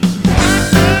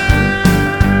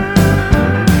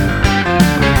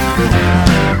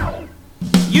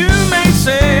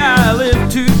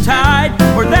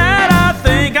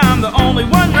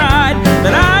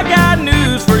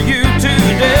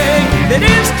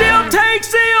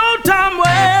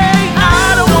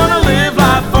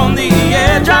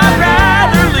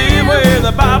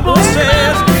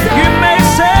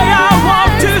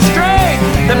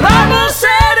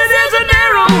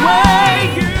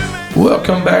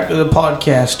back to the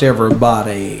podcast,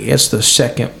 everybody. It's the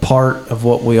second part of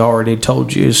what we already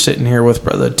told you. Sitting here with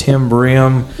Brother Tim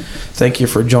Brim. Thank you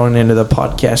for joining into the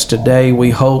podcast today. We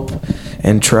hope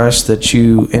and trust that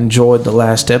you enjoyed the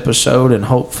last episode, and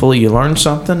hopefully you learned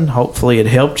something. Hopefully it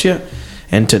helped you.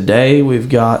 And today we've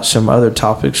got some other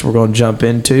topics we're going to jump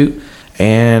into.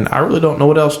 And I really don't know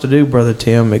what else to do, Brother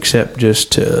Tim, except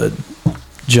just to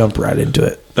jump right into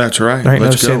it. That's right. There ain't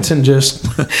no sense in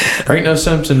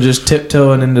just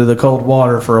tiptoeing into the cold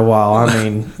water for a while. I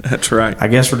mean, that's right. I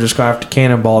guess we're just gonna have to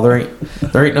cannonball.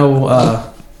 There ain't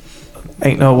no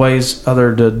ways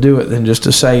other to do it than just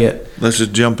to say it. Let's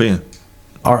just jump in.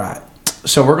 All right.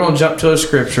 So we're gonna jump to a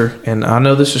scripture, and I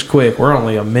know this is quick. We're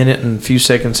only a minute and a few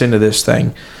seconds into this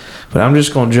thing, but I'm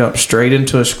just gonna jump straight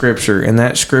into a scripture, and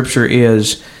that scripture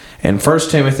is in 1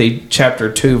 Timothy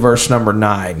chapter 2, verse number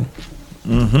 9.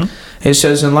 Mm-hmm. It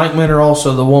says, "In like manner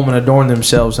also the women adorn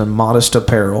themselves in modest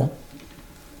apparel,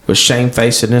 with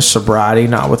shamefacedness, sobriety,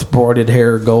 not with broided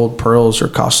hair, gold, pearls, or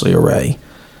costly array."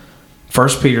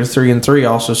 1 Peter 3:3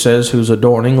 also says, "Whose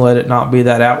adorning, let it not be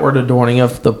that outward adorning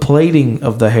of the plaiting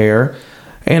of the hair,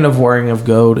 and of wearing of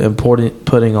gold, and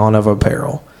putting on of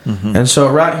apparel." Mm-hmm. And so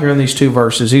right here in these two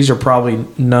verses, these are probably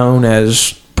known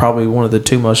as probably one of the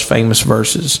two most famous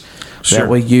verses that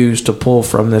we use to pull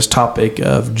from this topic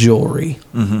of jewelry.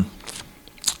 Mm-hmm.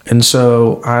 And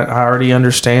so I already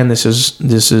understand this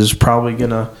is probably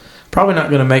not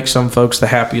gonna make some folks the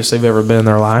happiest they've ever been in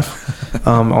their life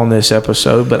on this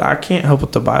episode, but I can't help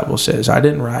what the Bible says. I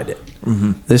didn't write it.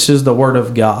 Mm-hmm. This is the Word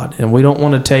of God, and we don't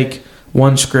want to take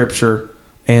one scripture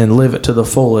and live it to the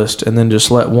fullest and then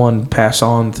just let one pass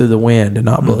on through the wind and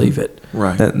not believe it.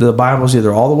 Right. The Bible's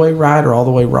either all the way right or all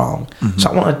the way wrong. Mm-hmm.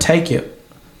 So I want to take it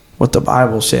what the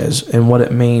Bible says and what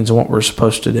it means and what we're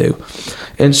supposed to do.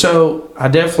 And so I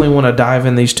definitely want to dive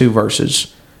in these two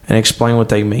verses and explain what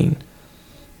they mean.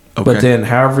 Okay. But then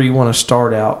however you want to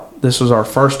start out, this is our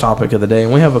first topic of the day,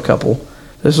 and we have a couple.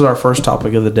 This is our first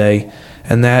topic of the day,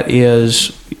 and that is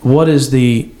what is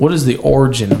the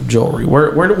origin of jewelry?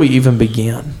 Where do we even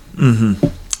begin? Mm-hmm.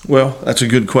 Well, that's a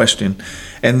good question.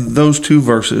 And those two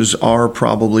verses are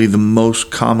probably the most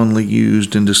commonly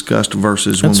used and discussed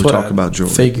verses when we talk about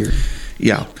jewelry. Figured.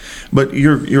 Yeah. But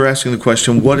you're asking the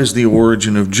question, what is the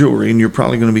origin of jewelry? And you're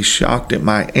probably going to be shocked at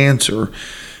my answer.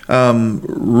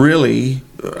 Really,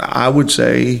 I would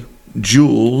say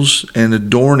jewels and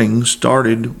adorning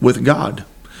started with God.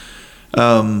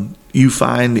 You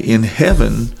find in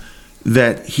heaven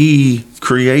that he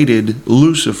created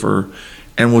Lucifer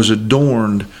and was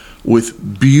adorned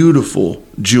with beautiful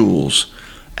jewels,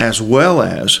 as well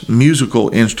as musical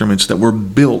instruments that were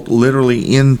built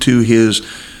literally into his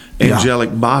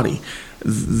angelic body.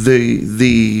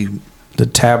 The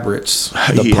tabrets,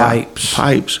 the pipes.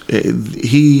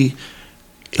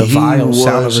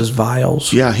 Sound of his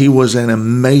vials. Yeah, he was an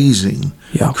amazing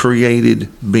created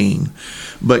being.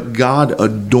 But God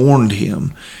adorned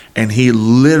him, and he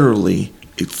literally,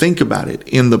 think about it,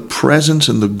 in the presence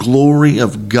and the glory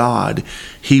of God,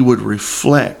 he would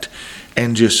reflect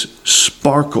and just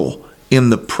sparkle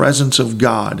in the presence of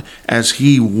God as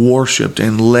he worshiped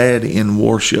and led in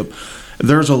worship.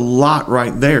 There's a lot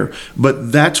right there,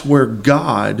 but that's where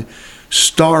God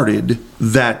started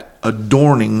that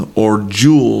adorning or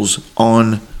jewels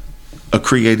on a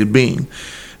created being.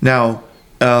 Now,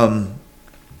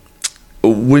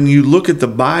 when you look at the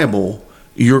Bible,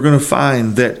 you're going to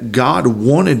find that God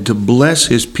wanted to bless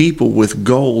his people with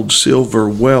gold, silver,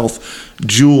 wealth,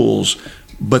 jewels,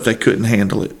 but they couldn't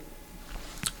handle it.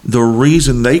 The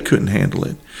reason they couldn't handle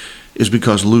it is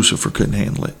because Lucifer couldn't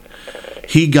handle it.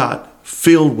 He got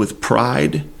filled with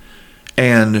pride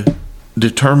and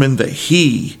determined that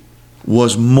he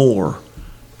was more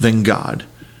than God,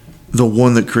 the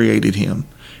one that created him.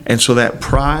 And so that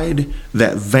pride,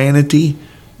 that vanity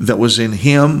that was in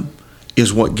him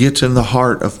is what gets in the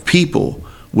heart of people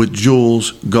with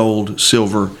jewels, gold,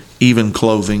 silver, even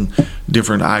clothing,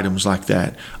 different items like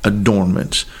that,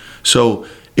 adornments. So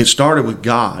it started with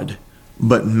God,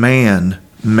 but man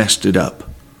messed it up.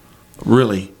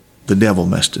 Really, the devil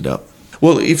messed it up.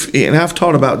 Well, and I've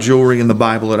taught about jewelry in the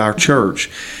Bible at our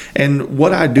church, and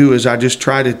what I do is I just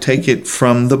try to take it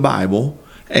from the Bible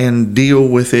and deal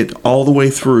with it all the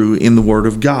way through in the Word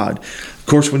of God. Of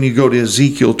course, when you go to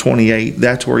Ezekiel 28,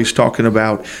 that's where he's talking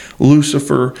about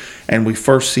Lucifer, and we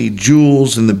first see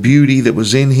jewels and the beauty that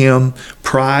was in him.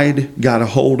 Pride got a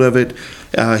hold of it.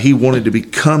 He wanted to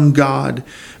become God.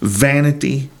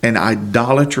 Vanity and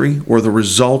idolatry were the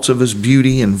results of his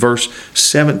beauty in verse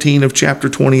 17 of chapter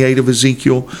 28 of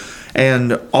Ezekiel.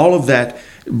 And all of that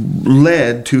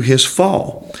led to his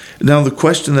fall. Now, the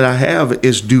question that I have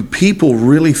is, do people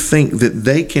really think that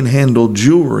they can handle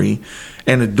jewelry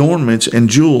and adornments and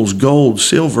jewels, gold,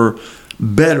 silver,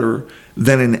 better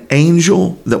than an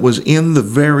angel that was in the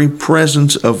very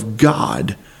presence of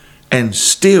God, and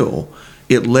still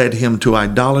it led him to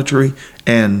idolatry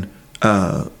and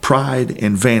pride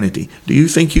and vanity? Do you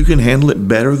think you can handle it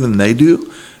better than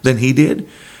he did?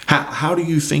 How do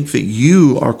you think that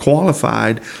you are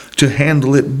qualified to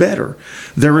handle it better?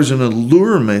 There is an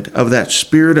allurement of that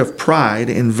spirit of pride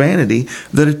and vanity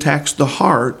that attacks the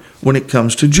heart when it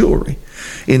comes to jewelry.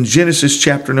 In Genesis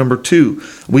chapter number 2,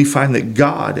 we find that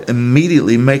God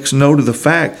immediately makes note of the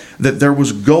fact that there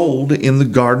was gold in the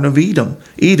Garden of Eden.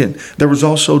 There was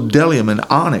also bdellium and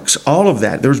onyx, all of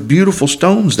that. There's beautiful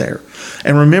stones there.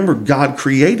 And remember, God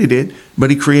created it,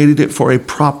 but he created it for a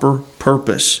proper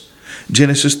purpose.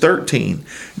 Genesis 13,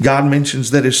 God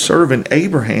mentions that his servant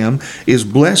Abraham is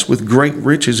blessed with great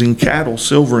riches in cattle,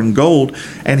 silver, and gold,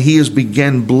 and he has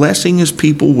begun blessing his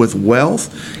people with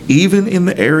wealth, even in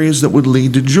the areas that would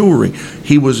lead to jewelry.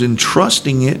 He was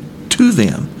entrusting it to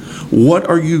them. What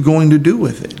are you going to do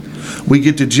with it? We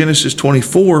get to Genesis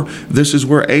 24. This is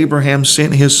where Abraham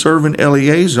sent his servant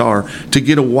Eliezer to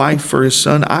get a wife for his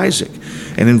son Isaac.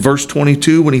 And in verse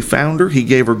 22, when he found her, he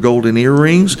gave her golden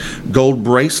earrings, gold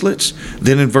bracelets.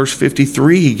 Then in verse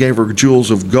 53, he gave her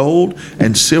jewels of gold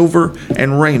and silver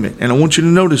and raiment. And I want you to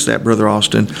notice that, Brother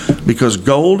Austin, because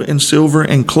gold and silver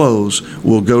and clothes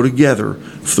will go together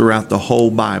throughout the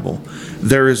whole Bible.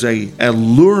 There is a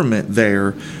allurement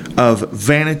there of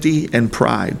vanity and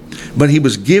pride. But he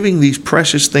was giving these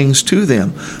precious things to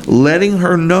them, letting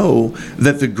her know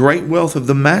that the great wealth of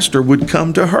the master would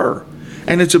come to her.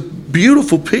 And it's a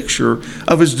beautiful picture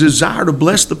of his desire to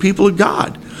bless the people of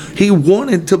God. He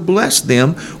wanted to bless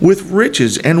them with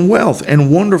riches and wealth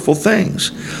and wonderful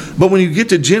things. But when you get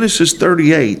to Genesis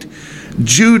 38,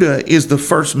 Judah is the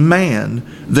first man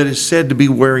that is said to be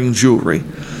wearing jewelry.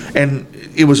 And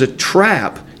it was a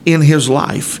trap in his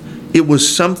life. It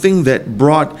was something that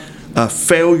brought a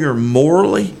failure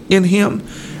morally in him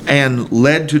and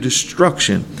led to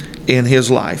destruction in his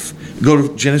life. Go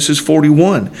to Genesis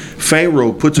 41.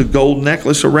 Pharaoh puts a gold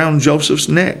necklace around Joseph's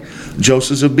neck.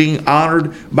 Joseph is being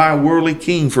honored by a worldly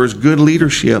king for his good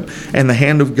leadership and the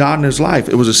hand of God in his life.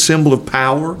 It was a symbol of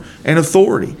power and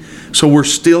authority. So we're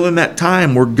still in that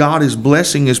time where God is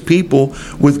blessing his people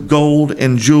with gold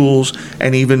and jewels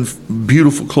and even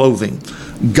beautiful clothing.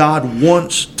 God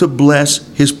wants to bless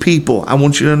his people. I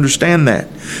want you to understand that.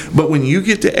 But when you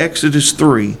get to Exodus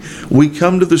 3, we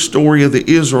come to the story of the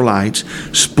Israelites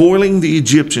spoiling the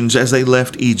Egyptians as they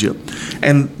left Egypt.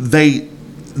 And they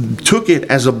took it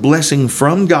as a blessing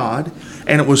from God,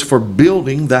 and it was for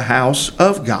building the house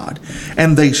of God.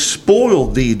 And they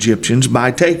spoiled the Egyptians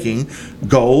by taking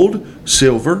gold,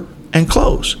 silver, and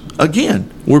clothes. Again,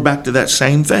 we're back to that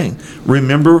same thing.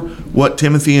 Remember what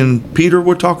Timothy and Peter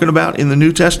were talking about in the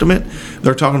New Testament?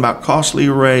 They're talking about costly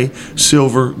array,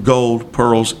 silver, gold,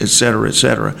 pearls, etc.,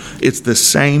 etc. It's the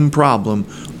same problem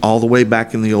all the way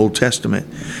back in the Old Testament.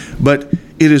 But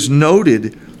it is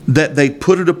noted that they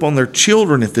put it upon their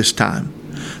children at this time.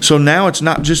 So now it's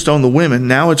not just on the women,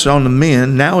 now it's on the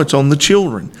men, now it's on the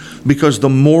children. Because the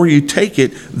more you take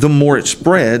it, the more it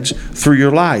spreads through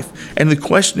your life. And the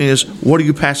question is, what are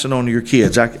you passing on to your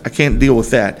kids? I can't deal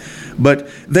with that. But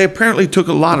they apparently took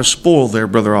a lot of spoil there,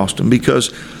 Brother Austin, because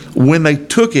when they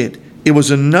took it, it was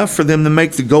enough for them to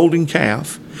make the golden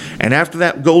calf. And after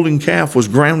that golden calf was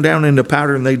ground down into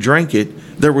powder and they drank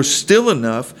it, there was still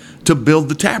enough to build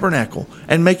the tabernacle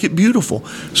and make it beautiful.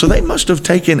 So they must have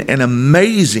taken an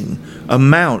amazing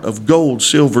amount of gold,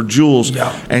 silver, jewels,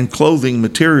 and clothing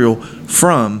material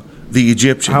from the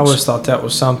Egyptians. I always thought that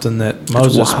was something that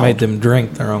Moses made them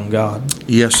drink their own God.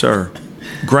 Yes, sir.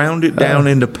 Ground it down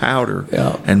into powder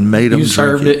and made them drink it. You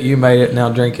served it, you made it, now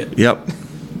drink it. Yep.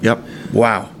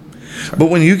 Wow. Sorry. But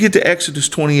when you get to Exodus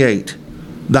 28,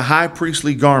 the high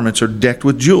priestly garments are decked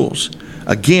with jewels.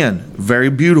 Again, very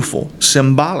beautiful,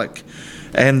 symbolic.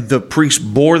 And the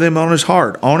priest bore them on his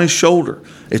heart, on his shoulder.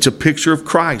 It's a picture of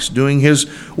Christ doing his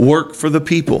work for the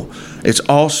people. It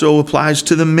also applies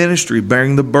to the ministry,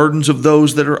 bearing the burdens of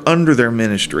those that are under their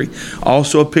ministry.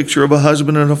 Also a picture of a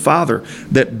husband and a father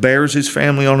that bears his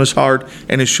family on his heart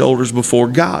and his shoulders before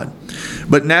God.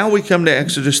 But now we come to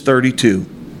Exodus 32.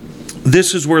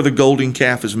 This is where the golden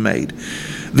calf is made.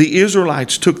 The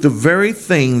Israelites took the very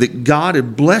thing that God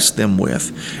had blessed them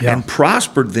with and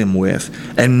prospered them with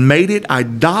and made it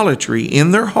idolatry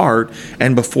in their heart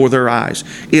and before their eyes.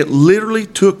 It literally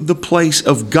took the place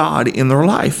of God in their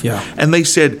life. And they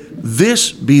said,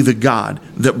 this be the God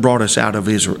that brought us out of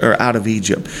Israel or out of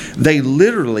Egypt. They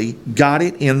literally got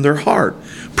it in their heart.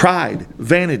 Pride,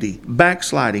 vanity,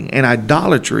 backsliding, and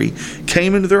idolatry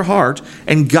came into their hearts,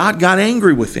 and God got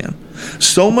angry with them.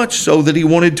 So much so that he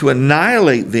wanted to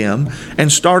annihilate them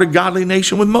and start a godly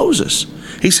nation with Moses.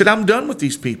 He said, I'm done with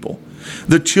these people.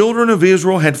 The children of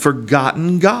Israel had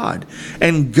forgotten God,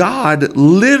 and God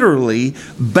literally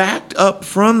backed up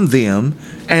from them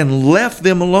and left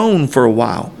them alone for a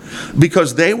while,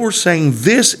 because they were saying,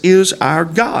 this is our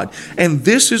God. And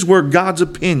this is where God's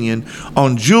opinion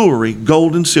on jewelry,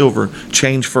 gold and silver,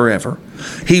 changed forever.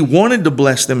 He wanted to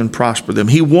bless them and prosper them.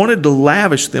 He wanted to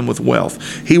lavish them with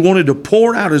wealth. He wanted to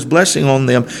pour out his blessing on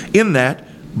them in that,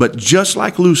 but just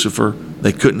like Lucifer,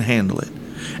 they couldn't handle it.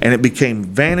 And it became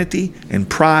vanity and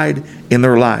pride in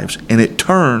their lives. And it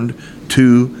turned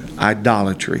to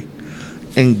idolatry.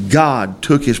 And God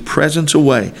took his presence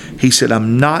away. He said,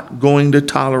 I'm not going to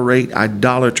tolerate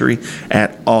idolatry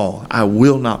at all. I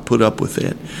will not put up with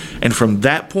it. And from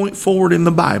that point forward in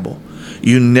the Bible,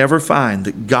 you never find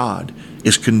that God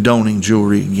is condoning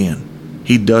jewelry again.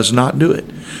 He does not do it.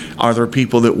 Are there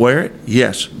people that wear it?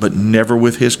 Yes, but never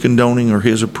with his condoning or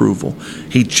his approval.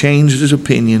 He changed his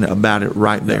opinion about it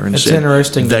right there and said,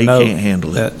 interesting they to note can't handle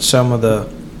it. That some of the,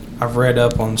 I've read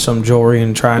up on some jewelry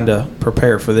and trying to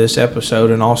prepare for this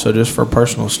episode, and also just for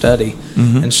personal study.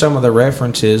 And some of the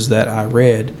references that I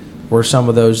read were some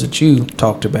of those that you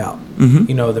talked about.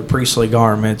 You know, the priestly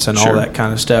garments and all that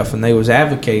kind of stuff. And they was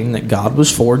advocating that God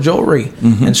was for jewelry.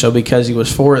 And so because he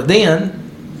was for it then,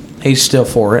 he's still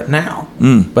for it now.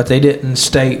 But they didn't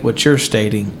state what you're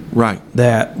stating. Right.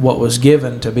 That what was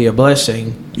given to be a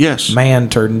blessing, Yes. man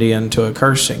turned into a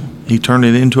cursing. He turned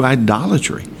it into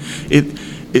idolatry.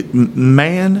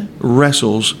 Man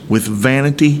wrestles with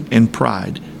vanity and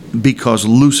pride because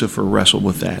Lucifer wrestled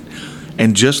with that.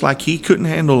 And just like he couldn't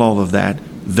handle all of that,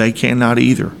 they cannot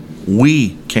either.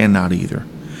 We cannot either.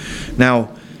 Now,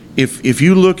 if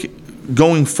you look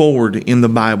going forward in the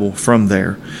Bible from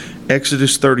there,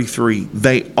 Exodus 33,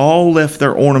 they all left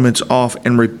their ornaments off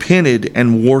and repented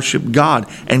and worshiped God,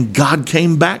 and God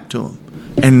came back to them.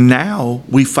 And now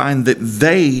we find that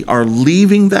they are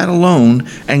leaving that alone,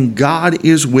 and God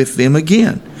is with them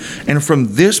again. And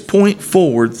from this point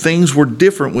forward, things were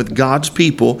different with God's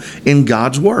people in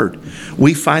God's Word.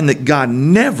 We find that God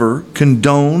never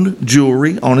condoned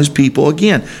jewelry on his people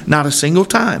again, not a single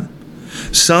time.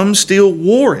 Some still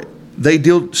wore it. They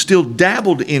still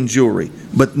dabbled in jewelry,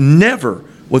 but never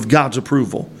with God's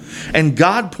approval. And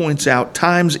God points out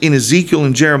times in Ezekiel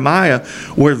and Jeremiah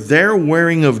where their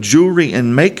wearing of jewelry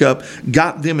and makeup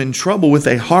got them in trouble with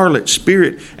a harlot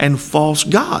spirit and false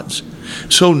gods.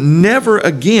 So never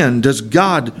again does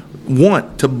God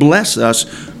want to bless us,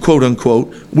 quote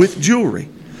unquote, with jewelry.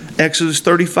 Exodus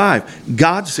 35,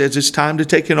 God says it's time to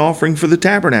take an offering for the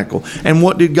tabernacle. And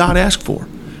what did God ask for?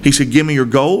 He said, give me your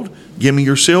gold, give me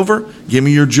your silver, give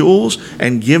me your jewels,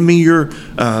 and give me your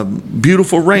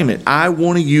beautiful raiment. I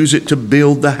want to use it to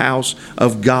build the house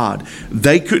of God.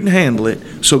 They couldn't handle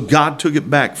it, so God took it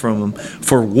back from them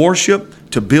for worship,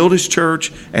 to build his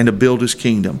church, and to build his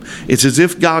kingdom. It's as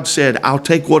if God said, I'll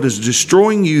take what is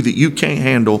destroying you that you can't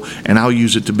handle, and I'll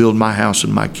use it to build my house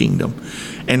and my kingdom.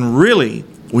 And really,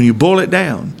 when you boil it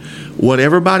down, what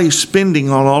everybody's spending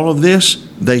on all of this,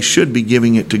 they should be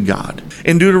giving it to God.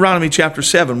 In Deuteronomy chapter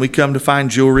 7, we come to find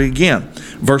jewelry again.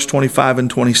 Verse 25 and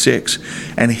 26.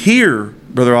 And here,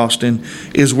 Brother Austin,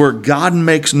 is where God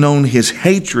makes known his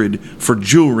hatred for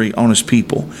jewelry on his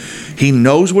people. He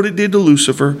knows what it did to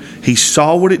Lucifer. He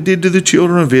saw what it did to the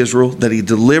children of Israel, that he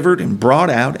delivered and brought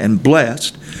out and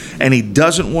blessed. And he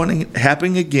doesn't want it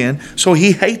happening again, so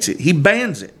he hates it. He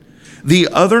bans it. The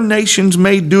other nations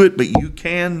may do it, but you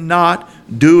cannot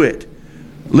do it.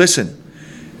 Listen,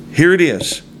 here it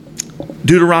is.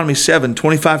 Deuteronomy 7,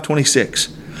 25,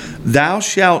 26. Thou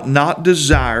shalt not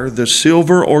desire the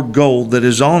silver or gold that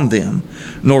is on them,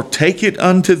 nor take it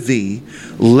unto thee,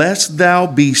 lest thou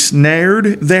be snared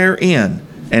therein.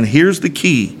 And here's the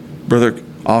key, Brother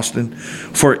Austin.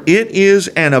 For it is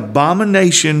an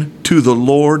abomination to the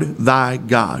Lord thy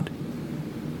God.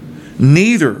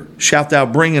 Neither shalt thou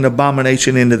bring an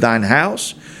abomination into thine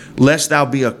house, lest thou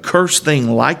be a cursed thing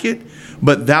like it,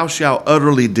 but thou shalt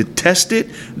utterly detest it,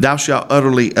 thou shalt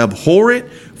utterly abhor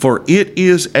it, for it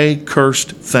is a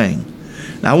cursed thing.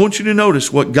 Now I want you to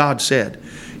notice what God said.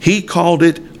 He called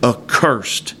it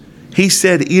accursed. He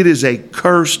said it is a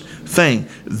cursed thing.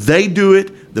 They do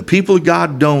it, the people of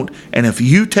God don't, and if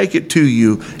you take it to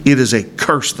you, it is a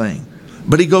cursed thing.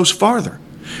 But he goes farther.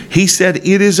 He said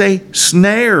it is a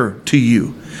snare to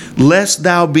you, lest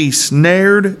thou be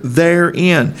snared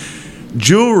therein.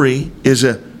 Jewelry is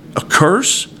a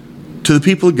curse, to the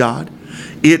people of God.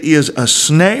 It is a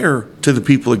snare to the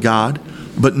people of God.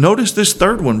 But notice this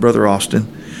third one, Brother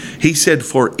Austin. He said,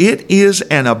 for it is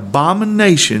an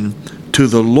abomination to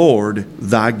the Lord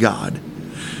thy God.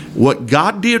 What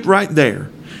God did right there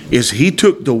is he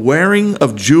took the wearing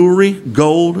of jewelry,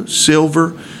 gold,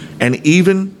 silver, and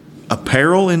even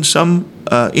apparel in some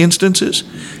instances,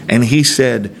 and he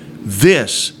said,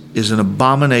 this is an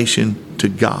abomination to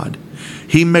God.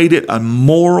 He made it a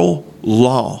moral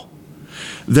law.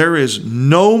 There is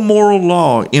no moral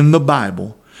law in the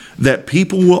Bible that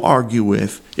people will argue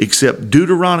with except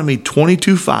Deuteronomy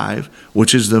 22:5,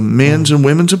 which is the men's and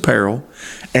women's apparel,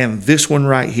 and this one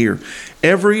right here.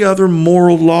 Every other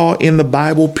moral law in the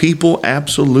Bible, people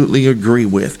absolutely agree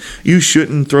with. You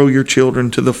shouldn't throw your children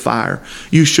to the fire.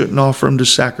 You shouldn't offer them to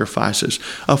sacrifices.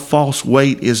 A false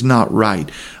weight is not right.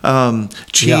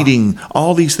 Cheating,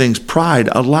 all these things, pride,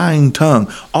 a lying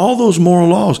tongue, all those moral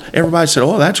laws. Everybody said,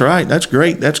 oh, that's right, that's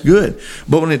great, that's good.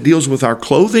 But when it deals with our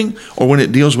clothing or when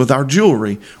it deals with our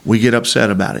jewelry, we get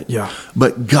upset about it. Yeah.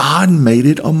 But God made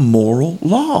it a moral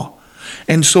law.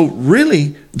 And so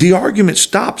really, the argument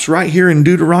stops right here in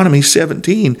Deuteronomy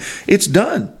 17. It's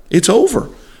done. It's over.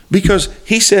 Because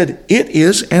he said it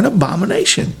is an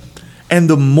abomination. And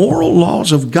the moral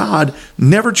laws of God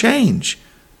never change.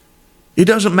 It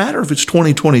doesn't matter if it's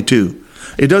 2022.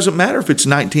 It doesn't matter if it's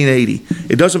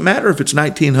 1980. It doesn't matter if it's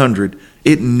 1900.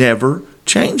 It never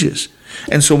changes.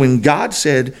 And so when God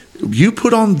said, you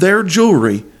put on their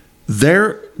jewelry,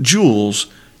 their jewels,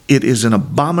 it is an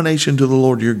abomination to the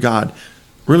Lord your God.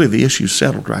 Really, the issue's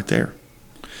settled right there.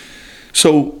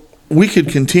 So we could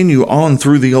continue on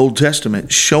through the Old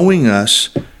Testament showing us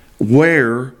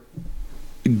where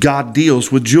God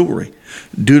deals with jewelry.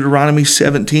 Deuteronomy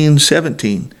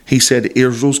 17:17, he said,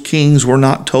 Israel's kings were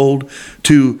not told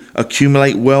to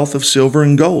accumulate wealth of silver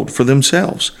and gold for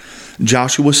themselves.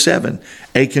 Joshua 7,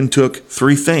 Achan took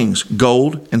three things,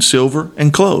 gold and silver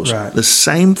and clothes. Right. The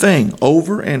same thing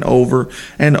over and over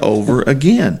and over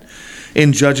again.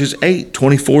 In Judges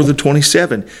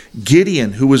 8:24-27,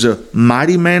 Gideon, who was a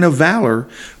mighty man of valor,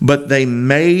 but they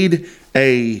made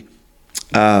a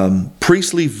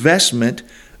priestly vestment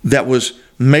that was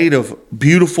made of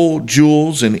beautiful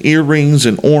jewels and earrings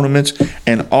and ornaments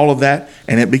and all of that,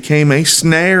 and it became a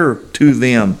snare to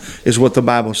them, is what the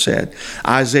Bible said.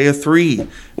 Isaiah 3,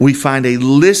 we find a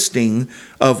listing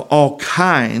of all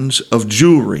kinds of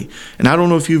jewelry. And I don't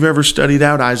know if you've ever studied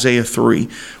out Isaiah 3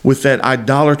 with that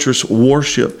idolatrous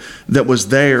worship that was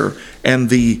there and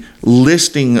the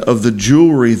listing of the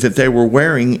jewelry that they were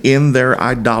wearing in their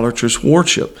idolatrous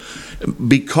worship.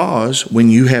 Because when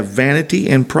you have vanity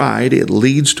and pride, it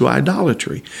leads to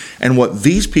idolatry. And what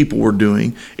these people were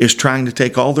doing is trying to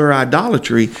take all their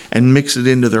idolatry and mix it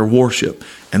into their worship.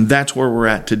 And that's where we're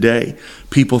at today.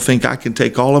 People think I can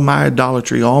take all of my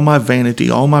idolatry, all my vanity,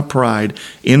 all my pride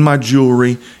in my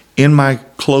jewelry, in my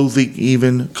clothing,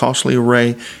 even costly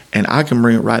array, and I can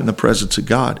bring it right in the presence of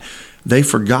God. They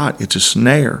forgot it's a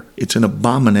snare. It's an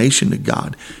abomination to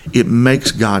God. It makes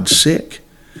God sick.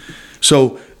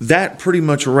 So that pretty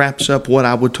much wraps up what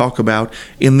I would talk about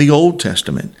in the Old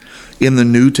Testament. In the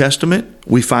New Testament,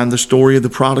 we find the story of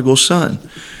the prodigal son.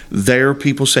 There,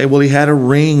 people say, well, he had a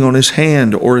ring on his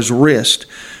hand or his wrist.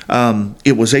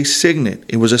 It was a signet.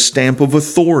 It was a stamp of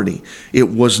authority. It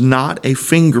was not a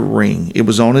finger ring. It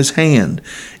was on his hand.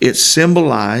 It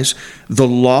symbolized the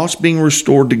lost being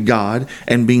restored to God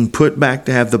and being put back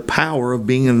to have the power of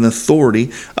being in the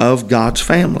authority of God's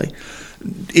family.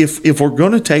 If we're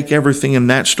going to take everything in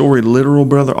that story literal,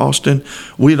 Brother Austin,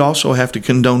 we'd also have to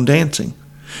condone dancing.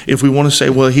 If we want to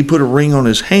say, well, he put a ring on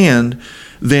his hand,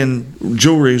 then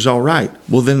jewelry is all right.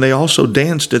 Well, then they also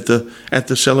danced at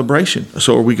the celebration.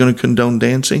 So are we going to condone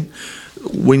dancing?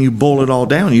 When you boil it all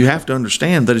down, you have to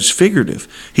understand that it's figurative.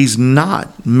 He's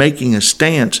not making a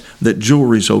stance that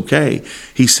jewelry's okay.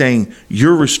 He's saying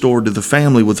you're restored to the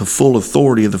family with the full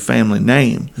authority of the family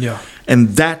name. Yeah. And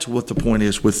that's what the point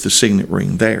is with the signet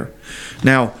ring there.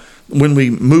 Now, when we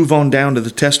move on down to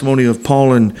the testimony of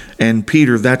Paul and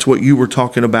Peter, that's what you were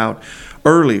talking about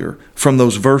earlier from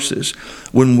those verses.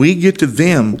 When we get to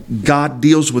them, God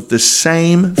deals with the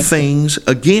same things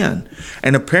again.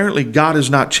 And apparently God has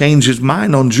not changed his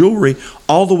mind on jewelry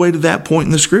all the way to that point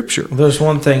in the scripture. There's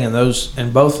one thing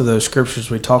in both of those scriptures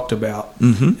we talked about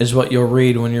is what you'll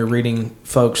read when you're reading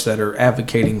folks that are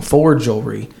advocating for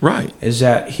jewelry. Right. Is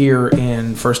that here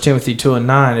in 1 Timothy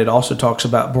 2:9, it also talks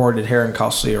about broided hair and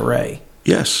costly array.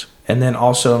 Yes. And then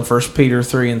also in 1 Peter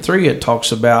 3:3, it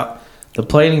talks about the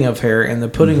plaiting of hair and the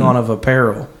putting on of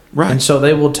apparel. Right. And so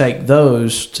they will take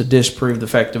those to disprove the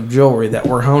fact of jewelry. That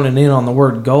we're honing in on the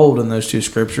word gold in those two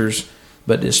scriptures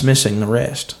but dismissing the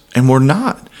rest. And we're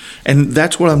not. And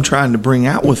that's what I'm trying to bring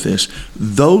out with this.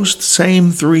 Those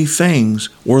same three things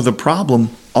were the problem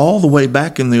all the way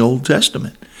back in the Old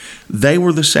Testament. They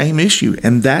were the same issue.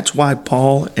 And that's why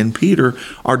Paul and Peter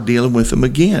are dealing with them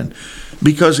again.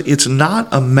 Because it's not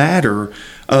a matter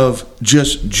of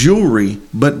just jewelry,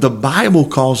 but the Bible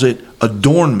calls it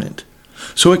adornment.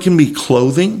 So it can be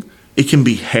clothing, it can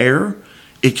be hair,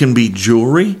 it can be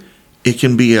jewelry, it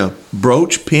can be a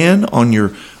brooch pin on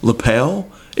your lapel.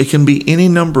 It can be any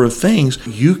number of things.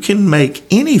 You can make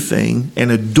anything an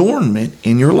adornment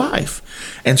in your life.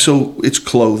 And so it's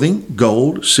clothing,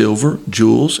 gold, silver,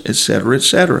 jewels, etc.,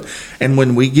 etc. And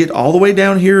when we get all the way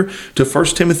down here to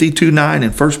 1 Timothy 2:9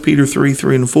 and 1 Peter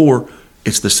 3:3 and 4,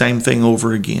 it's the same thing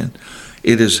over again.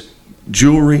 It is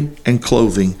jewelry and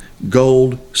clothing,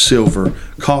 gold, silver,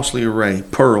 costly array,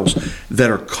 pearls that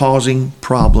are causing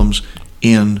problems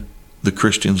in the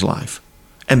Christian's life.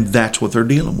 And that's what they're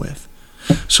dealing with.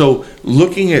 So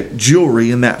looking at jewelry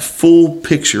in that full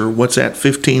picture, what's that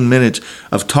 15 minutes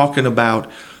of talking about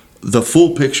the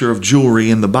full picture of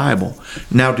jewelry in the Bible.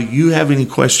 Now, do you have any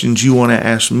questions you want to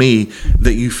ask me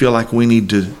that you feel like we need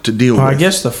to deal with? I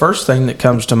guess the first thing that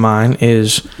comes to mind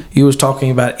is you was talking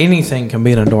about anything can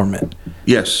be an adornment.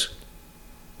 Yes.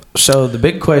 So the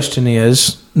big question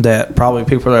is that probably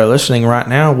people that are listening right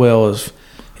now will is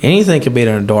anything can be an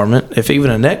adornment. If even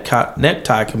a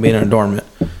necktie can be an adornment.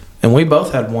 And we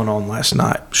both had one on last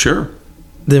night. Sure.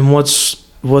 Then what's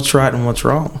right and what's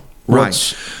wrong? Right.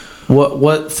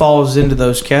 What falls into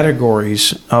those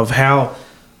categories of how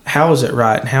is it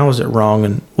right and how is it wrong,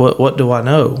 and what do I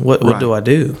know? What do I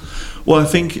do? Well, I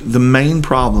think the main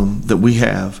problem that we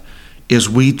have is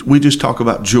we just talk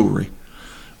about jewelry.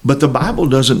 But the Bible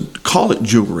doesn't call it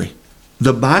jewelry.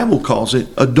 The Bible calls it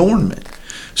adornment.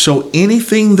 So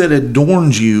anything that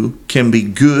adorns you can be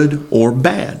good or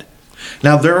bad.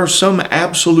 Now, there are some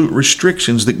absolute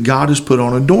restrictions that God has put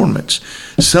on adornments,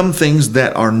 some things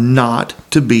that are not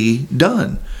to be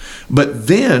done. But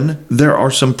then there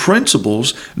are some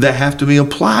principles that have to be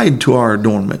applied to our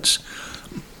adornments.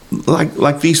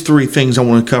 Like these three things I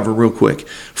want to cover real quick.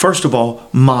 First of all,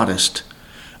 modest.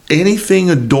 Anything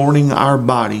adorning our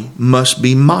body must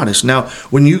be modest. Now,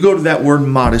 when you go to that word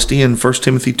modesty in 1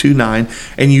 Timothy 2:9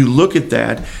 and you look at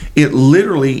that, it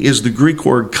literally is the Greek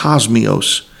word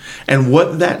kosmos. And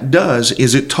what that does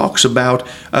is it talks about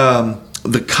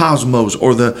the cosmos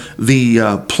or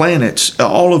the planets,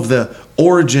 all of the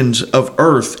origins of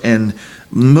Earth and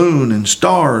moon and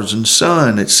stars and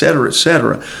sun, etc.,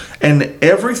 etc. And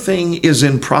everything is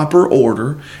in proper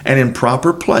order and in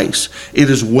proper place. It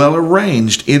is well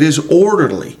arranged. It is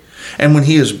orderly. And when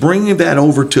he is bringing that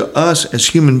over to us as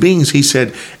human beings, he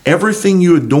said, everything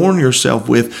you adorn yourself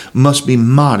with must be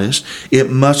modest.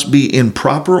 It must be in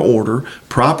proper order,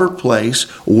 proper place,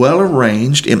 well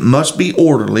arranged. It must be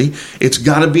orderly. It's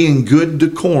got to be in good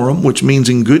decorum, which means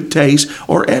in good taste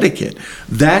or etiquette.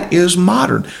 That is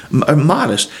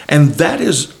modest. And that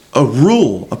is a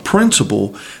rule, a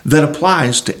principle that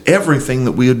applies to everything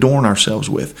that we adorn ourselves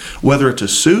with, whether it's a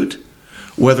suit,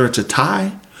 whether it's a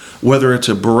tie, whether it's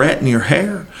a barrette in your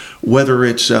hair, whether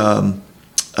it's your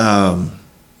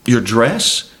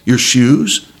dress, your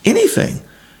shoes, anything.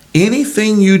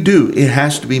 Anything you do, it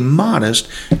has to be modest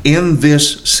in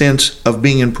this sense of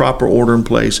being in proper order and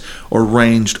place or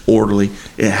arranged orderly.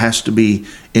 It has to be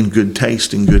in good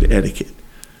taste and good etiquette.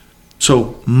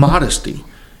 So modesty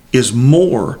is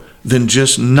more than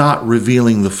just not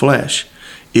revealing the flesh.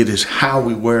 It is how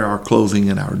we wear our clothing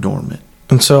and our adornment.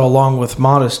 And so along with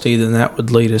modesty, then that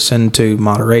would lead us into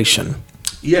moderation.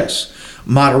 Yes,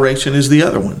 moderation is the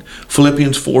other one.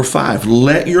 Philippians 4:5.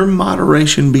 Let your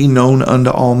moderation be known unto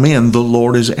all men. The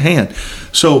Lord is at hand.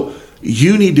 So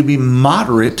you need to be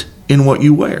moderate in what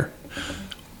you wear.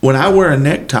 When I wear a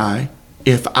necktie,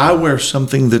 if I wear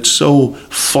something that's so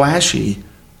flashy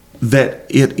that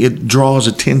it draws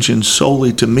attention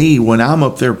solely to me when I'm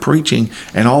up there preaching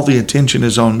and all the attention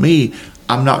is on me,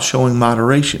 I'm not showing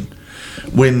moderation.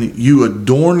 When you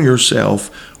adorn yourself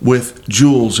with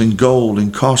jewels and gold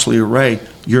and costly array,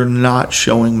 you're not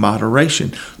showing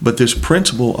moderation. But this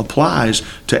principle applies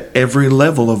to every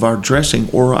level of our dressing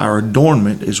or our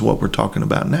adornment is what we're talking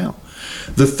about now.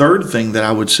 The third thing that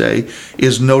I would say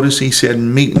is, notice he said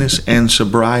meekness and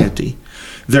sobriety.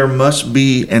 There must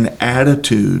be an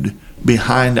attitude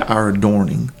behind our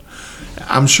adorning.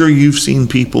 I'm sure you've seen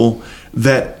people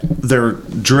that their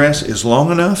dress is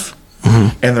long enough,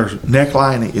 and their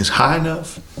neckline is high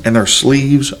enough, and their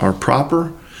sleeves are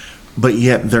proper, but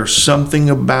yet there's something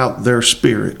about their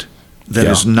spirit that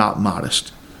is not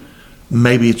modest.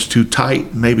 Maybe it's too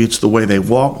tight. Maybe it's the way they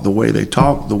walk, the way they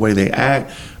talk, the way they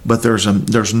act. But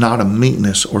there's not a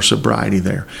meekness or sobriety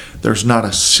there. There's not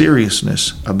a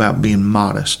seriousness about being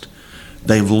modest.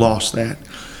 They've lost that.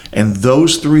 And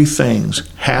those three things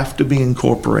have to be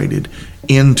incorporated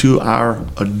into our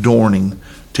adorning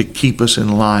to keep us in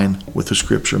line with the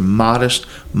Scripture. Modest,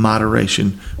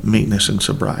 moderation, meekness, and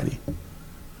sobriety.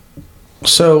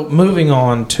 So moving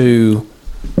on to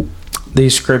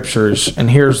these scriptures, and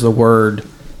here's the word,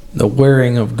 the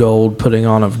wearing of gold, putting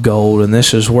on of gold, and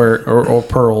this is where, or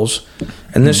pearls,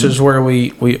 and this is where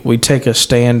we take a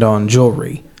stand on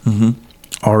jewelry. Mm-hmm.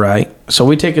 All right. So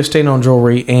we take a stand on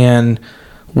jewelry, and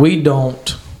we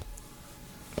don't,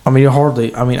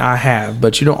 I have,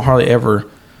 but you don't hardly ever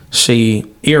see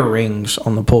earrings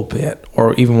on the pulpit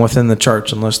or even within the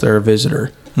church unless they're a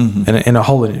visitor in a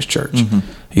holiness church. Mm-hmm.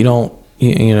 You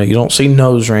don't see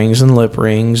nose rings and lip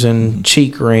rings and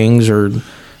cheek rings or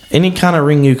any kind of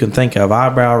ring you can think of,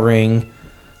 eyebrow ring,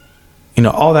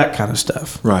 all that kind of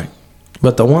stuff. Right.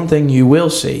 But the one thing you will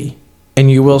see,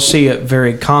 and you will see it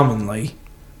very commonly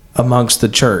amongst the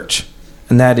church,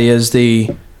 and that is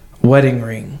the wedding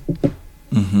ring.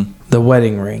 Mm-hmm. The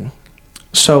wedding ring.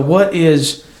 So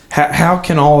how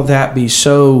can all of that be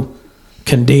so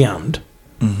condemned?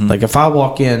 Mm-hmm. Like if I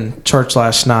walk in church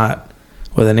last night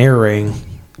with an earring,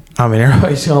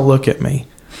 everybody's going to look at me.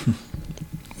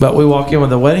 But we walk in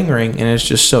with a wedding ring and it's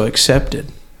just so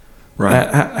accepted. Right.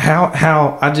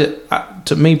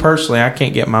 To me personally, I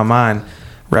can't get my mind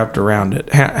wrapped around it.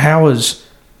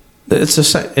 It's the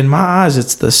same, in my eyes,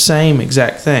 it's the same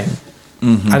exact thing.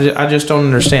 Mm-hmm. I just don't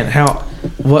understand how,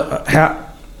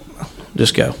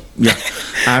 just go. Yeah,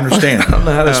 I understand. I don't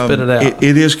know how to spit it out.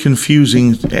 It is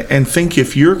confusing, and think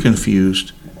if you're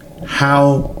confused,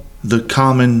 how the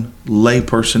common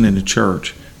layperson in the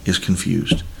church is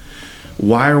confused.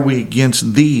 Why are we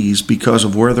against these because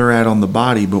of where they're at on the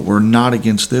body, but we're not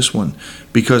against this one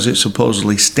because it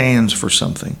supposedly stands for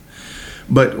something?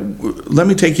 But let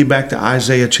me take you back to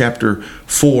Isaiah chapter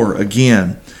 4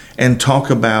 again and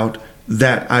talk about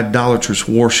that idolatrous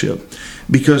worship.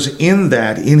 Because in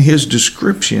his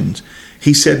descriptions,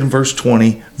 he said in verse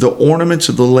 20, the ornaments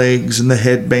of the legs and the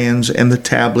headbands and the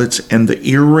tablets and the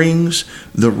earrings,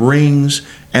 the rings,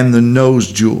 and the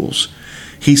nose jewels.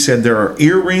 He said there are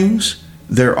earrings,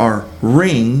 there are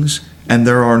rings, and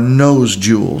there are nose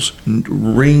jewels.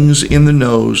 Rings in the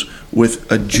nose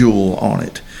with a jewel on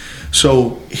it.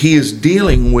 So he is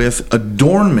dealing with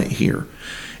adornment here.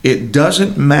 It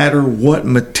doesn't matter what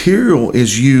material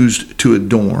is used to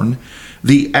adorn.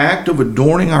 The act of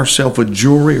adorning ourselves with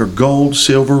jewelry or gold,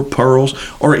 silver, pearls,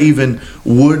 or even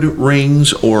wood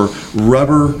rings or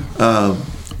rubber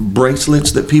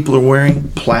bracelets that people are wearing,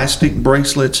 plastic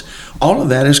bracelets, all of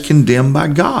that is condemned by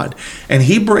God. And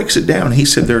he breaks it down. He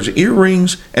said there's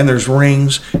earrings and there's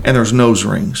rings and there's nose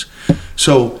rings.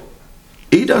 So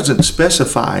he doesn't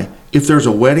specify if there's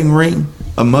a wedding ring,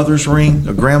 a mother's ring,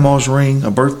 a grandma's ring,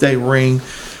 a birthday ring,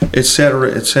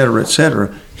 etc., etc.,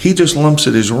 etc. He just lumps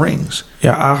it as rings.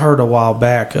 Yeah, I heard a while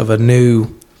back of a new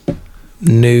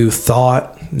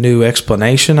thought, new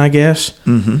explanation, I guess,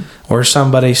 where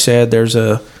somebody said there's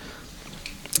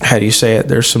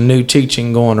some new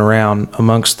teaching going around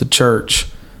amongst the church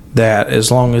that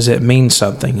as long as it means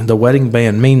something, the wedding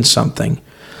band means something.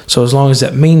 So as long as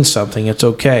it means something, it's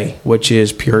okay, which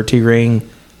is purity ring,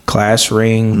 class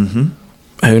ring,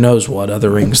 who knows what other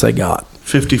rings they got.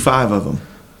 55 of them.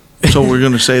 So we're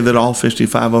going to say that all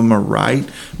 55 of them are right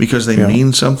because they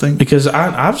mean something? Because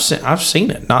I've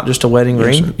seen it, not just a wedding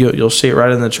ring. You'll see it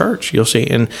right in the church. You'll see,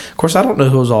 and of course I don't know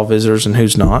who's all visitors and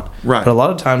who's not. Right. But a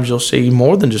lot of times you'll see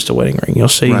more than just a wedding ring. You'll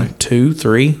see 2,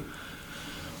 3.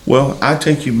 Well, I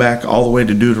take you back all the way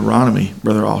to Deuteronomy,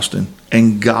 Brother Austin.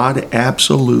 And God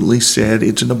absolutely said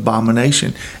it's an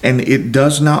abomination. And it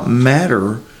does not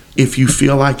matter if you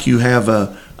feel like you have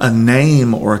a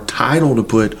name or a title to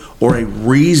put or a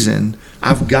reason,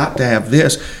 I've got to have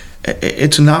this.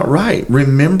 It's not right.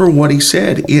 Remember what he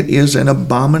said. It is an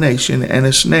abomination and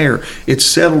a snare. It's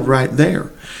settled right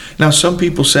there. Now, some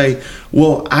people say,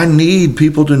 well, I need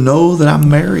people to know that I'm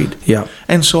married. Yeah.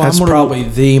 And so that's probably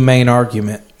the main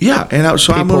argument. Yeah, and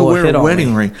so I'm going to wear a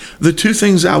wedding ring. The two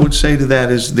things I would say to that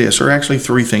is this, or actually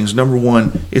three things. Number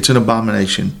one, it's an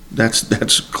abomination.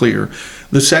 That's clear.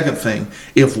 The second thing,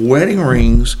 if wedding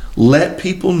rings let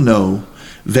people know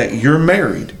that you're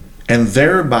married and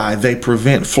thereby they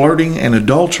prevent flirting and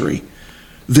adultery,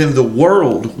 then the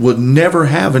world would never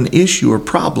have an issue or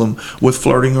problem with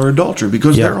flirting or adultery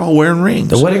because they're all wearing rings.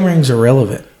 The wedding rings are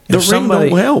relevant. The ring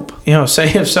don't help.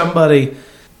 Say if somebody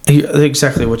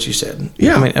Exactly what you said.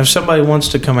 Yeah. I mean, if somebody wants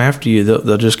to come after you,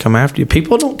 they'll just come after you.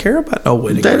 People don't care about no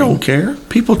wedding They ring. don't care.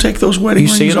 People take those wedding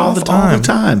rings see it all off the time. all the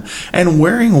time. And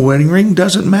wearing a wedding ring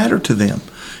doesn't matter to them.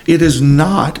 It is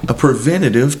not a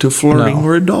preventative to flirting No.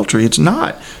 or adultery. It's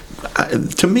not.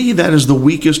 To me, that is the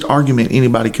weakest argument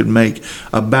anybody could make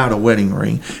about a wedding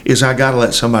ring, is I got to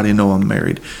let somebody know I'm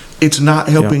married. It's not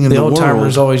helping in the the old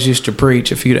timers world. always used to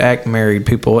preach, if you'd act married,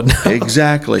 people would know.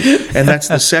 Exactly. And that's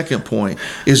the second point,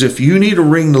 is if you need a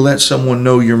ring to let someone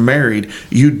know you're married,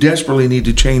 you desperately need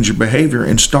to change your behavior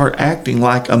and start acting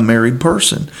like a married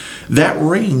person. That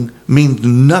ring means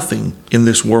nothing in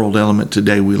this world element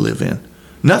today we live in.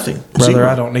 Nothing. Brother, Zero.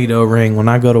 I don't need a ring. When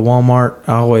I go to Walmart,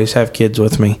 I always have kids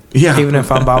with me. Yeah. Even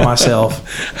if I'm by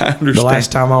myself. I understand. The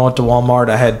last time I went to Walmart,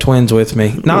 I had twins with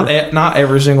me. Not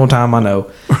every single time, I know,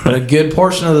 but a good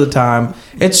portion of the time.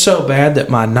 It's so bad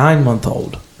that my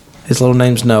 9-month-old, his little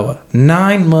name's Noah,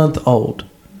 9-month-old,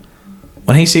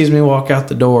 when he sees me walk out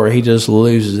the door, he just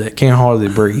loses it. Can't hardly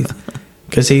breathe.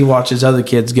 Because he watches other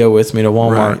kids go with me to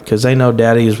Walmart Right. because they know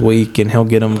daddy is weak and he'll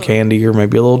get them candy or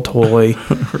maybe a little toy.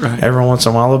 Right. Every once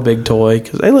in a while, a big toy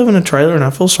because they live in a trailer and I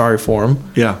feel sorry for them.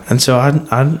 Yeah. And so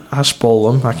I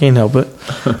spoil them. I can't help it.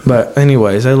 But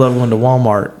anyways, they love going to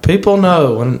Walmart. People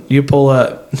know when you pull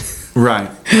up.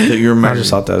 Right. That you're I married.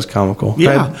 just thought that was comical.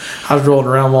 Yeah. I was rolling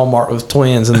around Walmart with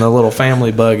twins in the little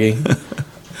family buggy.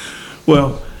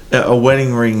 Well, a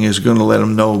wedding ring is going to let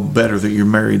them know better that you're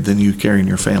married than you carrying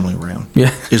your family around.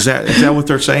 Yeah. Is that what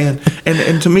they're saying?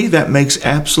 And to me, that makes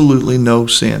absolutely no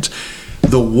sense.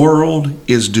 The world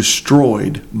is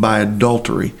destroyed by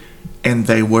adultery, and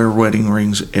they wear wedding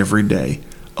rings every day.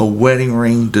 A wedding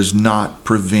ring does not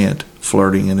prevent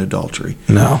flirting and adultery.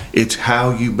 No. It's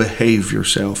how you behave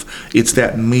yourself. It's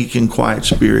that meek and quiet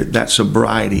spirit, that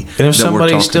sobriety. And if that we're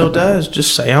somebody talking still about. does,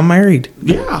 just say I'm married.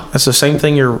 Yeah, That's the same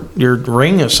thing your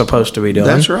ring is supposed to be doing.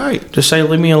 that's right. Just say,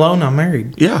 leave me alone. I'm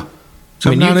married. Yeah. I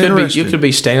mean, I'm not you interested. could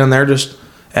be standing there just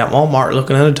at Walmart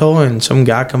looking at a toy, and some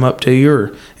guy come up to you,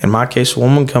 or in my case, a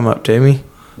woman come up to me.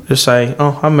 Just say,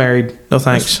 "Oh, I'm married. No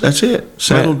thanks." That's it.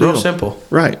 Settled Real deal. simple.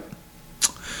 Right.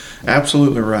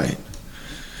 Absolutely right.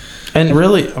 And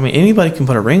really, I mean, anybody can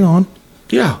put a ring on.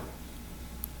 Yeah.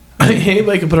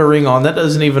 Anybody can put a ring on. That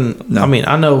doesn't even. No. I mean,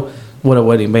 I know what a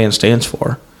wedding band stands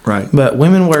for, Right. but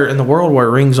women in the world wear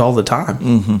rings all the time.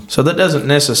 Mm-hmm. So that doesn't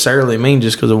necessarily mean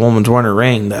just because a woman's wearing a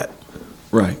ring that,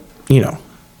 Right. you know.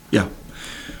 Yeah.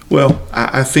 Well,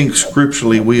 I think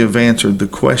scripturally we have answered the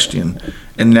question,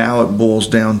 and now it boils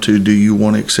down to, do you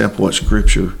want to accept what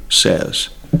Scripture says?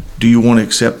 Do you want to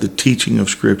accept the teaching of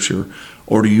Scripture,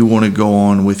 or do you want to go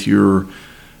on with your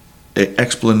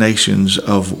explanations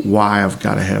of why I've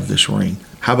got to have this ring?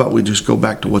 How about we just go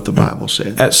back to what the Bible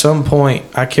said? At some point,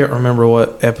 I can't remember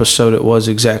what episode it was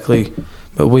exactly,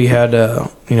 but we had,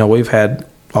 we've had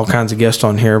all kinds of guests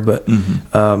on here, but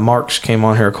Mark's came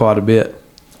on here quite a bit.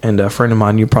 And a friend of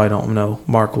mine, you probably don't know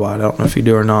Mark White. I don't know if you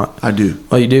do or not. I do.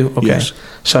 Oh, you do? Okay. Yes.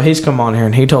 So he's come on here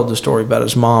and he told the story about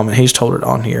his mom, and he's told it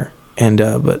on here. And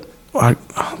but I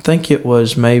think it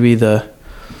was maybe the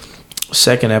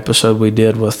second episode we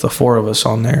did with the four of us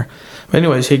on there. But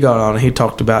anyways, he got on and he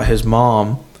talked about his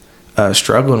mom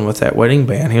struggling with that wedding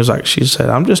band. He was like, she said,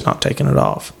 I'm just not taking it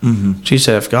off. Mm-hmm. She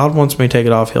said, if God wants me to take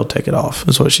it off, he'll take it off,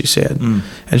 is what she said.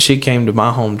 And she came to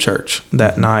my home church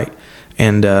that night.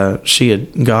 And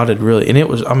God had really, and it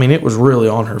was really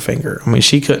on her finger. I mean,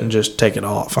 she couldn't just take it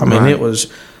off. I mean, Right.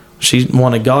 She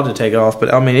wanted God to take it off,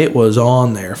 but I mean, it was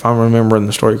on there, if I'm remembering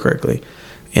the story correctly.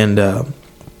 And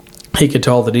he could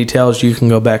tell all the details. You can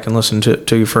go back and listen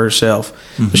to for yourself.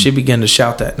 But she began to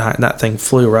shout that night, and that thing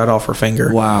flew right off her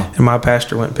finger. Wow. And my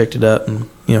pastor went and picked it up and,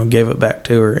 gave it back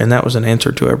to her. And that was an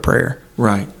answer to her prayer.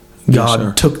 Right. God Yes,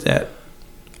 sir. took that.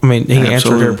 I mean, he answered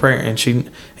Absolutely. her prayer, and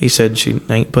he said she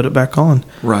ain't put it back on.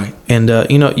 Right. And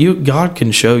God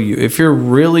can show you if you're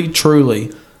really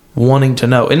truly wanting to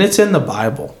know, and it's in the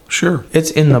Bible. Sure.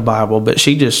 It's in the Bible, but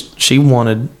she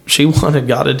wanted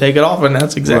God to take it off, and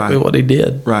that's exactly Right. what he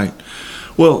did. Right.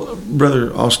 Well,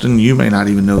 Brother Austin, you may not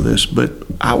even know this, but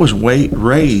I was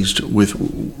raised with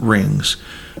rings.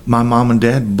 My mom and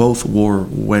dad both wore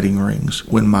wedding rings.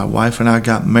 When my wife and I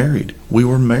got married, we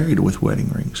were married with wedding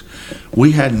rings.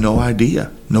 We had no idea.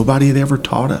 Nobody had ever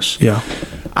taught us. Yeah.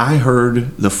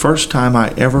 The first time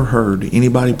I ever heard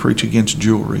anybody preach against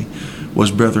jewelry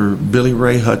was Brother Billy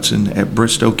Ray Hudson at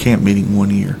Bristow camp meeting one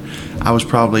year. I was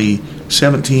probably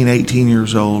 17, 18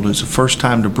 years old. It's the first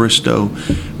time to Bristow.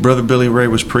 Brother Billy Ray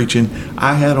was preaching.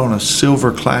 I had on a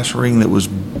silver class ring that was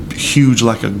huge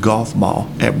like a golf ball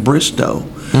at Bristow.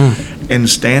 And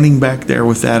standing back there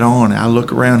with that on, I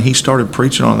look around, he started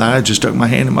preaching on that. I just stuck my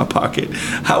hand in my pocket.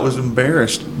 I was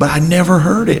embarrassed, but I never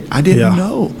heard it. I didn't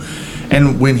know.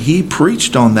 And when he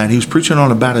preached on that, he was preaching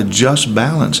on about a just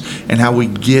balance and how we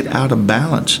get out of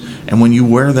balance. And when you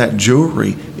wear that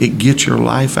jewelry, it gets your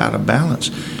life out of balance.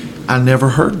 I never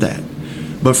heard that.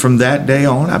 But from that day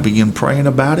on, I began praying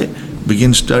about it,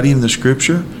 began studying the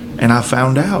scripture, and I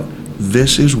found out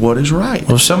this is what is right.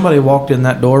 Well, if somebody walked in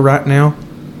that door right now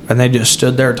and they just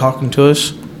stood there talking to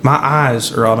us, my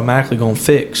eyes are automatically going to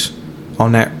fix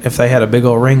on that if they had a big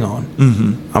old ring on.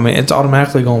 Mm-hmm. I mean, it's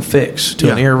automatically going to fix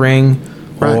to an earring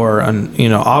or,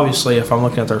 obviously if I'm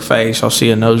looking at their face, I'll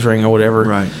see a nose ring or whatever.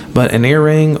 Right. But an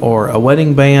earring or a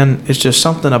wedding band, it's just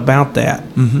something about that.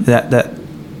 Mm-hmm.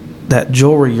 That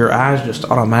jewelry, your eyes just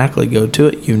automatically go to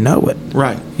it. You know it.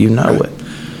 Right. You know it.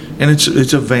 And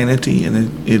it's a vanity,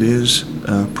 and it is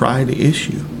a pride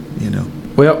issue,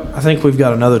 Well, I think we've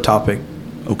got another topic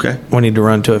Okay. we need to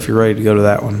run to if you're ready to go to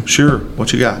that one. Sure.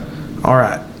 What you got? All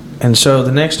right. And so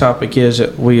the next topic is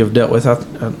that we have dealt with.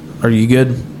 Are you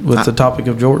good with the topic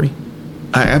of jewelry?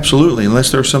 Absolutely,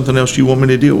 unless there's something else you want me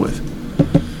to deal with.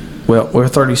 Well, we're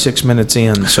 36 minutes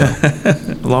in, so.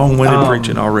 Long-winded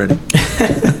preaching already.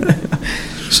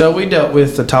 So we dealt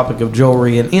with the topic of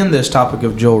jewelry, and in this topic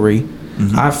of jewelry,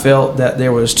 I felt that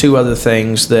there was two other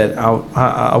things that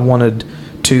I wanted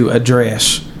to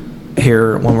address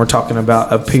here when we're talking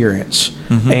about appearance.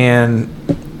 And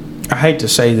I hate to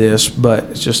say this, but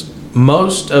it's just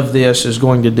most of this is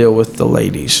going to deal with the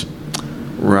ladies.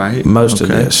 Right. Most of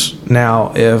this.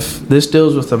 Now, if this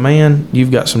deals with a man,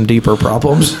 you've got some deeper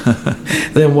problems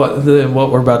than what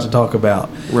we're about to talk about.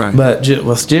 Right. But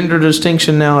with gender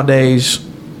distinction nowadays,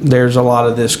 there's a lot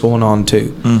of this going on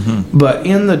too. But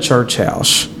in the church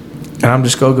house, and I'm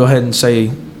just going to go ahead and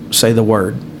say the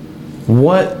word.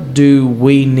 What do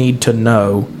we need to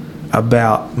know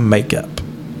about makeup?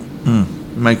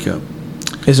 Makeup.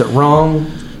 Is it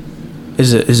wrong?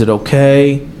 Is it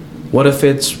okay? What if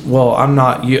it's I'm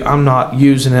not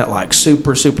using it like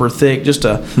super thick, just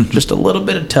a little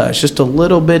bit of touch, just a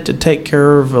little bit to take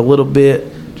care of a little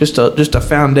bit, just a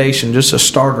foundation, just a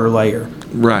starter layer.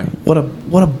 Right. What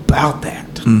about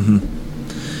that?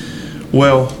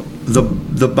 Well,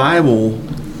 the Bible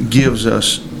gives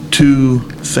us two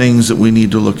things that we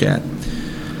need to look at.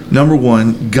 Number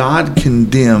one, God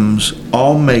condemns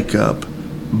all makeup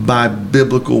by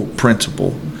biblical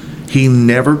principle. He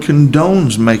never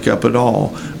condones makeup at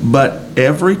all, but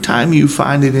every time you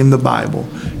find it in the Bible,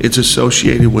 it's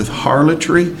associated with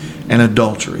harlotry and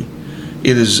adultery.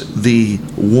 It is the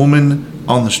woman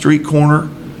on the street corner.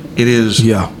 It is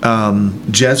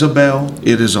Jezebel.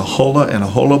 It is Aholah and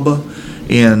Aholibah.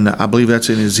 And I believe that's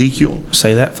in Ezekiel.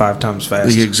 Say that 5 times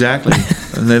fast. Exactly.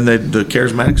 And then the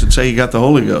charismatics would say you got the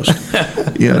Holy Ghost.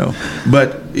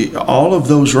 But all of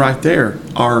those right there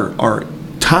are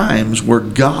times where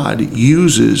God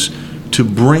uses to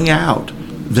bring out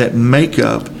that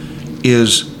makeup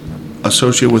is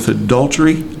associated with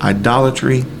adultery,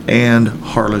 idolatry, and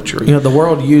harlotry. The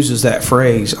world uses that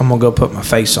phrase, I'm going to go put my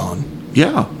face on.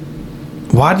 Yeah.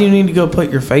 Why do you need to go put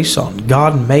your face on?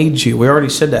 God made you. We already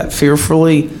said that.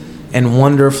 Fearfully and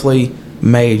wonderfully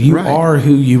made. You are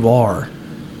who you are.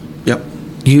 Yep.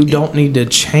 You don't need to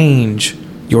change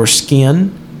your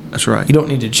skin. That's right. You don't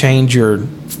need to change your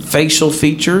facial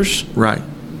features. Right.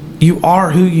 You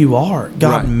are who you are.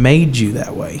 God made you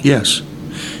that way. Yes.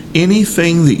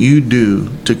 Anything that you do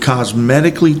to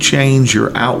cosmetically change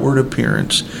your outward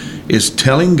appearance is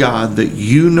telling God that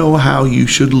you know how you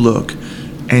should look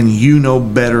and you know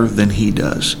better than He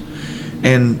does.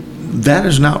 And that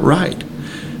is not right.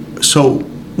 So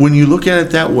when you look at it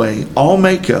that way, all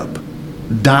makeup,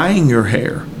 dyeing your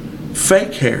hair,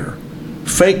 fake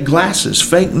glasses,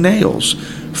 fake nails,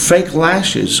 fake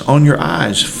lashes on your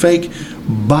eyes, fake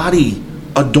body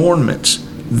adornments,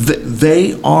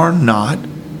 they are not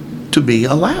to be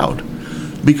allowed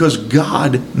because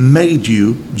God made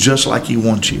you just like He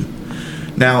wants you.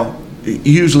 Now,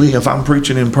 usually if I'm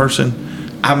preaching in person,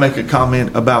 I make a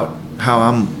comment about how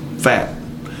I'm fat.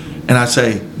 And I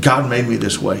say, God made me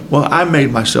this way. Well, I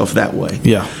made myself that way.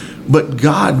 Yeah. But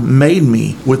God made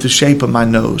me with the shape of my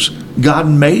nose. God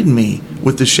made me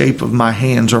with the shape of my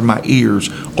hands or my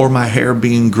ears or my hair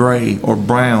being gray or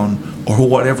brown or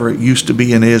whatever it used to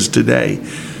be and is today.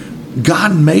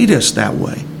 God made us that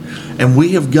way. And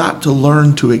we have got to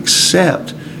learn to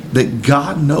accept that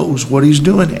God knows what He's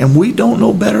doing, and we don't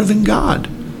know better than God.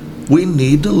 We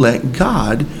need to let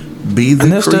God be the creator of our life.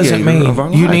 And this doesn't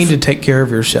mean you need to take care of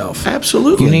yourself.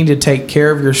 Absolutely. You need to take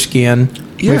care of your skin.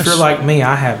 Yes. If you're like me,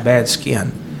 I have bad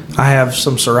skin. I have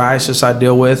some psoriasis I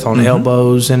deal with on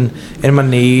elbows and my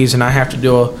knees, and I have to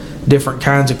do different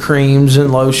kinds of creams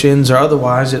and lotions, or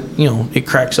otherwise it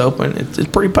cracks open. It's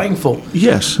pretty painful.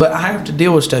 Yes. But I have to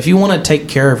deal with stuff. You want to take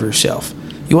care of yourself.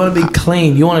 You want to be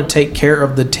clean. You want to take care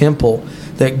of the temple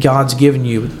that God's given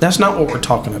you. That's not what we're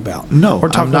talking about. No, we're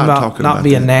talking I'm not about talking not about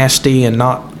being that. nasty and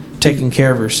not taking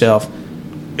care of yourself.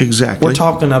 Exactly. We're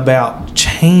talking about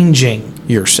changing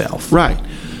yourself. Right.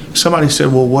 Somebody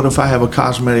said, well, what if I have a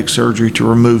cosmetic surgery to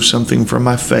remove something from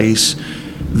my face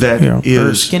that Or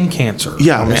is skin cancer.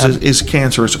 Yeah, I mean, is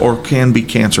cancerous or can be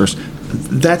cancerous.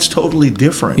 That's totally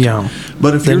different. Yeah.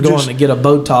 But if they're you're going just to get a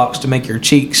Botox to make your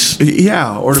cheeks.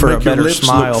 yeah, or to for a make your better lips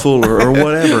smile. look fuller or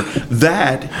whatever,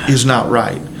 that is not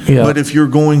right. Yeah. But if you're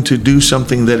going to do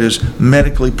something that is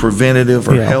medically preventative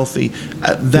or Yeah. healthy,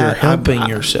 that You're helping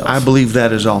yourself. I believe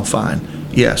that is all fine.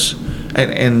 Yes,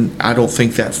 and I don't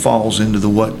think that falls into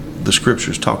what the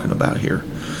Scripture's talking about here.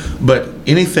 But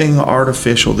anything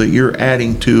artificial that you're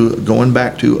adding to, going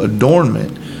back to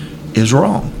adornment, is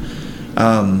wrong.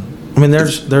 I mean,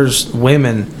 there's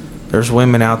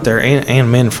women out there,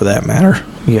 and men for that matter.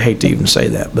 You hate to even say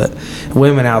that, but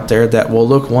women out there that will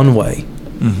look one way,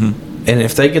 and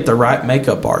if they get the right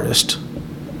makeup artist.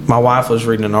 My wife was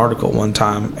reading an article one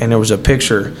time, and there was a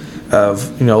picture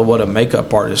of what a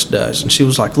makeup artist does, and she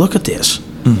was like, "Look at this,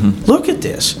 look at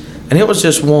this," and it was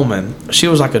this woman. She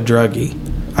was like a druggie,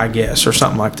 I guess, or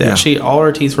something like that. Yeah. All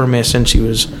her teeth were missing. She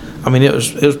was,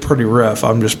 it was pretty rough.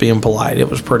 I'm just being polite. It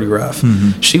was pretty rough.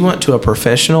 She went to a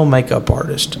professional makeup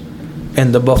artist,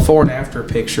 and the before and after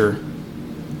picture,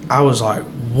 I was like,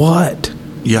 what?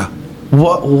 Yeah.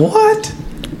 What?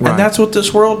 Right. And that's what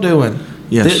this world doing.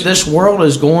 Yes. This world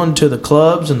is going to the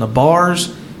clubs and the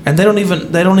bars, and they don't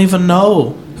even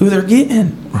know who they're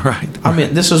getting. Right.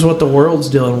 This is what the world's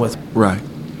dealing with. Right.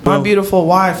 My Well, beautiful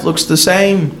wife looks the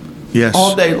same yes.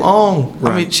 all day long.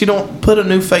 Right. She don't put a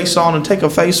new face on and take a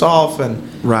face off and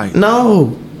Right.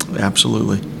 no.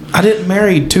 Absolutely. I didn't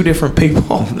marry two different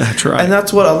people. That's right. And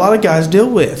that's what a lot of guys deal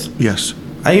with. Yes.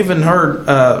 I even heard,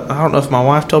 I don't know if my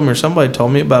wife told me or somebody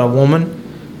told me about a woman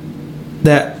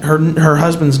that her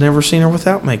husband's never seen her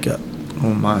without makeup.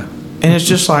 Oh my. And it's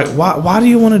just like, why do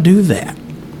you want to do that?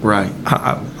 Right.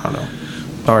 I don't know.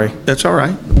 Sorry. That's all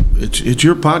right. It's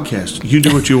your podcast. You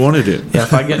do what you want to do. Yeah,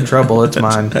 if I get in trouble, it's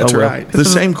mine. That's Oh, well. right. The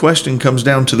same question comes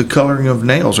down to the coloring of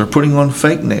nails or putting on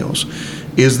fake nails.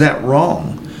 Is that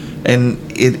wrong? And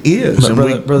it is. But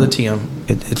And brother Tim,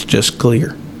 it's just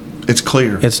clear. it's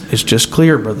clear. It's just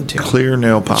clear, brother Tim. Clear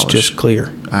nail polish. It's just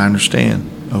clear. I understand.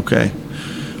 Okay.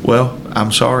 Well,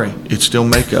 I'm sorry. It's still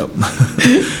makeup.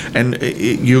 And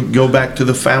you go back to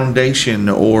the foundation,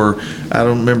 or I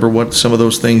don't remember what some of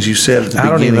those things you said at the I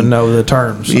don't beginning. even know the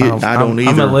terms. Yeah, I don't I'm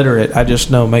either. illiterate. I just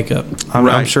know makeup. I'm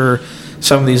Right. sure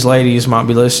some of these ladies might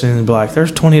be listening and be like,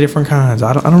 "There's 20 different kinds."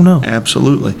 I don't know.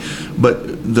 Absolutely.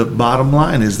 But the bottom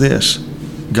line is this: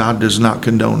 God does not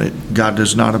condone it. God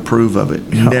does not approve of it.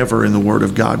 Yeah. Never in the Word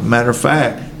of God. Matter of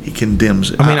fact, He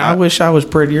condemns it. I wish I was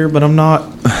prettier, but I'm not.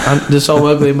 This old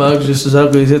ugly mug's just as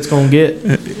ugly as it's going to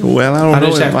get. Well, I don't I know.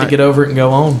 just have to get over it and go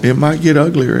on. It might get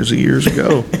uglier as the years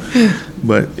go,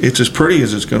 but it's as pretty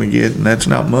as it's going to get, and that's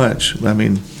not much.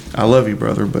 I love you,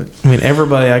 brother, but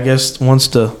Everybody, I guess, wants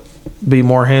to be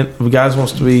more. Guys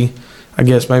wants to be, I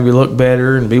guess, maybe look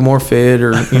better and be more fit,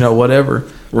 or whatever.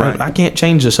 Right. I can't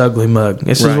change this ugly mug.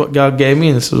 This is Right. what God gave me,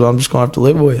 and this is what I'm just going to have to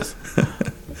live with.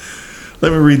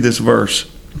 let me read this verse.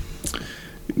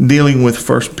 Dealing with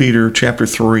 1 Peter chapter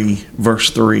 3, verse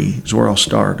 3 is where I'll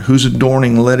start. Whose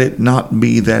adorning let it not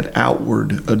be that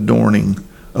outward adorning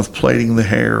of plaiting the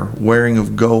hair, wearing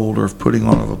of gold, or of putting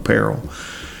on of apparel,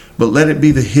 but let it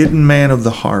be the hidden man of the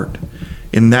heart,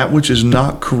 in that which is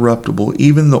not corruptible,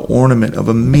 even the ornament of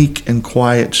a meek and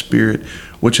quiet spirit,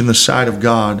 which in the sight of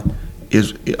God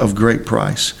is of great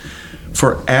price.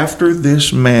 For after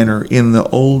this manner in the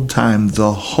old time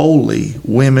the holy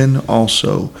women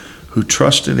also, who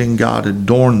trusted in God,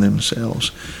 adorned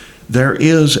themselves. There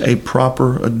is a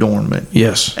proper adornment.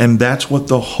 Yes. And that's what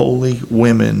the holy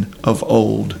women of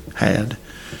old had.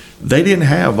 They didn't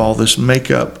have all this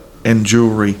makeup and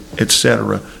jewelry,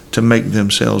 etc., to make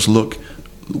themselves look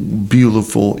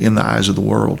beautiful in the eyes of the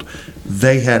world.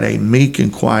 They had a meek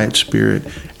and quiet spirit,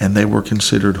 and they were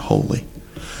considered holy.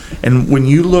 And when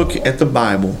you look at the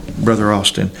Bible, Brother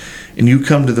Austin, and you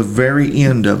come to the very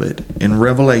end of it in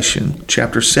Revelation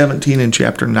chapter 17 and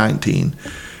chapter 19,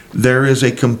 there is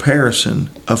a comparison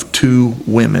of two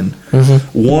women.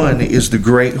 One is the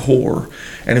great whore.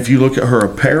 And if you look at her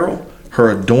apparel, her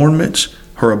adornments,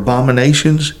 her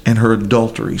abominations, and her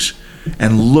adulteries,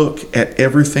 and look at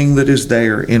everything that is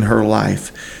there in her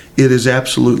life, It is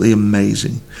absolutely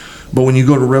amazing. But when you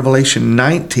go to Revelation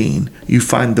 19, you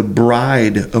find the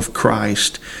bride of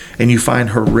Christ, and you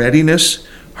find her readiness,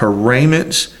 her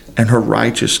raiments, and her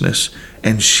righteousness.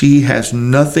 And she has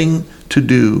nothing to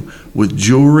do with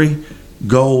jewelry,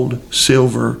 gold,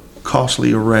 silver,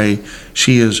 costly array.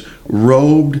 She is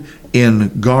robed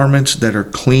in garments that are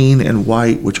clean and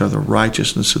white, which are the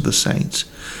righteousness of the saints.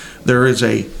 There is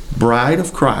a bride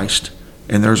of Christ,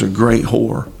 and there's a great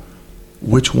whore.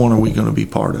 Which one are we going to be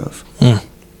part of?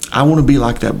 I want to be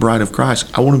like that bride of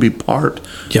Christ. I want to be part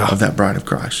of that bride of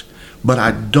Christ. But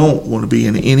I don't want to be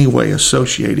in any way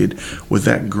associated with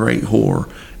that great whore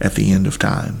at the end of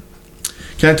time.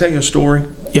 Can I tell you a story?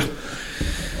 Yeah.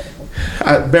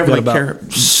 Beverly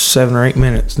about 7 or 8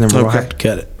 minutes, and then we'll have to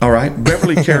cut it. All right.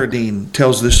 Beverly Carradine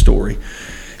tells this story.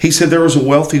 He said there was a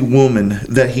wealthy woman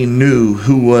that he knew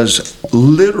who was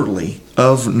literally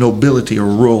of nobility or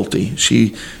royalty.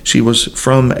 She was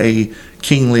from a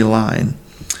kingly line.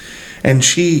 And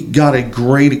she got a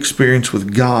great experience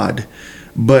with God,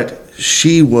 but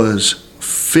she was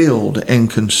filled and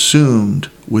consumed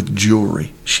with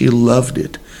jewelry. She loved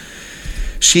it.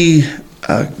 She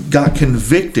got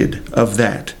convicted of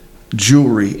that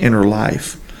jewelry in her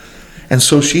life. And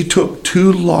so she took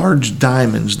 2 large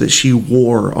diamonds that she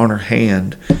wore on her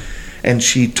hand, and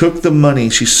she took the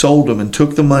money, she sold them and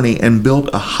took the money and built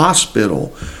a hospital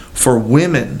for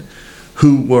women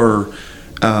who were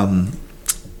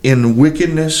in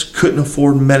wickedness, couldn't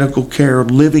afford medical care,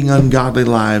 living ungodly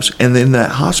lives. And in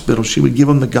that hospital, she would give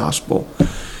them the gospel.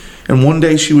 And one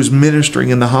day she was ministering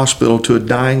in the hospital to a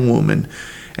dying woman.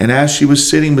 And as she was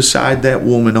sitting beside that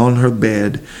woman on her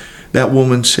bed, that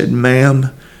woman said, "Ma'am,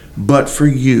 but for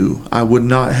you, I would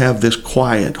not have this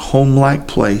quiet, home-like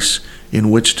place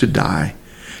in which to die.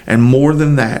 And more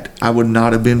than that, I would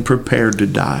not have been prepared to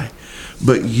die.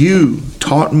 But you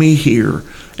taught me here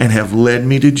and have led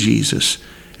me to Jesus.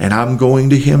 And I'm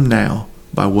going to him now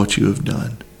by what you have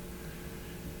done."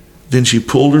 Then she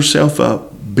pulled herself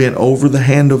up, bent over the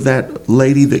hand of that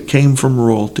lady that came from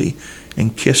royalty,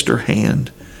 and kissed her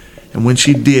hand. And when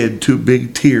she did, 2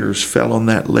 big tears fell on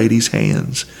that lady's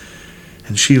hands.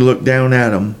 And she looked down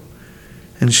at him,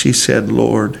 and she said,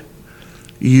 "Lord,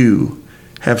 you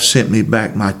have sent me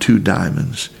back my 2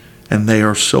 diamonds, and they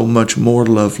are so much more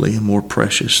lovely and more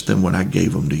precious than when I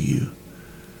gave them to you."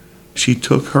 She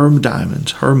took her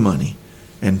diamonds, her money,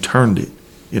 and turned it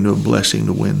into a blessing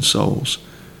to win souls.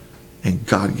 And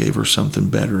God gave her something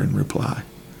better in reply.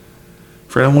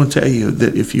 Friend, I want to tell you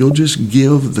that if you'll just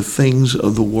give the things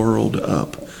of the world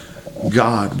up,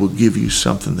 God will give you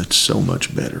something that's so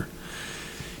much better.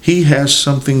 He has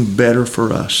something better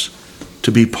for us,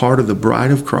 to be part of the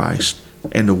bride of Christ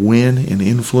and to win and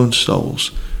influence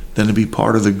souls, than to be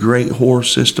part of the great whore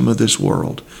system of this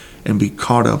world and be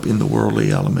caught up in the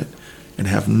worldly element and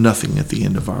have nothing at the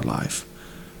end of our life.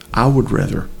 I would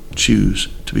rather choose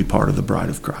to be part of the bride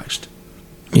of Christ.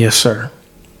 Yes, sir.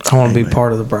 I want to be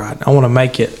part of the bride. I want to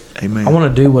make it. Amen. I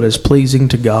want to do what is pleasing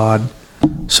to God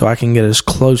so I can get as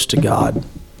close to God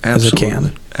as I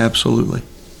can. Absolutely.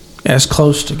 As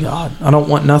close to God. I don't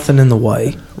want nothing in the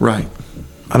way. Right.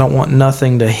 I don't want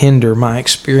nothing to hinder my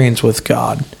experience with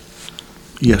God.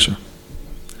 Yes, sir.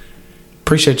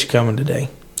 Appreciate you coming today.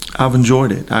 I've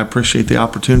enjoyed it. I appreciate the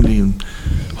opportunity, and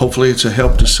hopefully it's a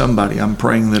help to somebody. I'm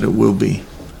praying that it will be.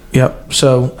 Yep.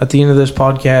 So at the end of this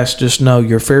podcast, just know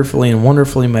you're fearfully and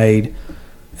wonderfully made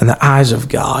in the eyes of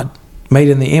God, made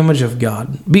in the image of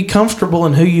God. Be comfortable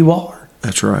in who you are.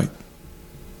 That's right.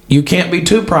 You can't be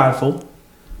too prideful.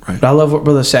 Right. But I love what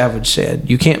Brother Savage said.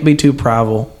 You can't be too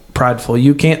prideful.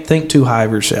 You can't think too high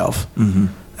of yourself. Mm-hmm.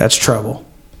 That's trouble.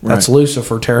 That's Right.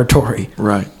 Lucifer territory.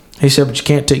 Right. He said, but you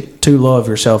can't take too low of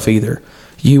yourself either.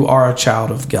 You are a child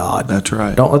of God. That's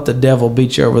right. Don't let the devil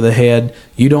beat you over the head.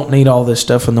 You don't need all this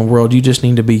stuff in the world. You just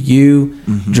need to be you.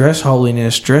 Mm-hmm. Dress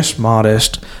holiness. Dress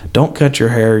modest. Don't cut your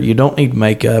hair. You don't need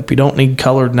makeup. You don't need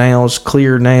colored nails,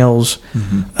 clear nails,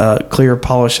 clear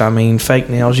polish, fake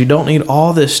nails. You don't need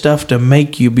all this stuff to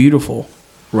make you beautiful.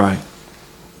 Right.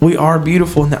 We are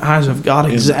beautiful in the eyes of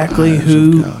God, exactly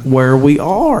where we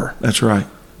are. That's right.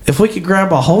 If we could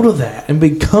grab a hold of that and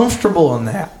be comfortable in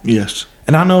that. Yes.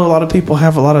 And I know a lot of people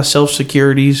have a lot of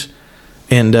self-securities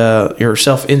and or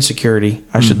self-insecurity,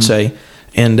 I should say,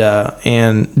 and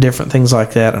different things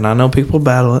like that. And I know people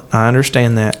battle it. I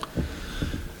understand that.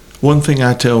 One thing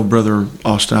I tell Brother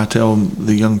Austin, I tell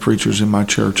the young preachers in my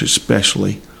church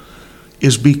especially,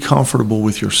 is be comfortable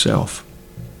with yourself.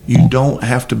 You don't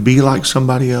have to be like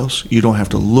somebody else. You don't have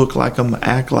to look like them,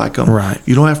 act like them. Right.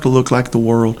 You don't have to look like the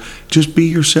world. Just be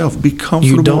yourself. Be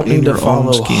comfortable You don't in need your to follow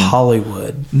own skin.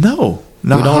 Hollywood. No.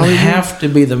 Not we don't Hollywood. have to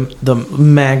be the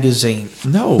magazine,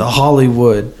 No. the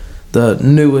Hollywood, the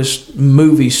newest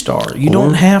movie star. You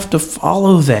don't have to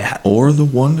follow that. Or the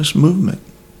oneness movement.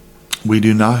 We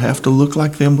do not have to look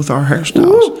like them with our hairstyles.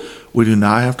 Woo. We do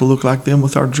not have to look like them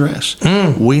with our dress.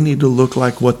 We need to look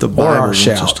like what the our Bible wants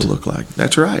us shout. to look like.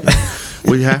 That's right.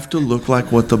 We have to look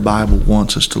like what the Bible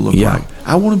wants us to look Yeah. like.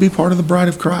 I want to be part of the bride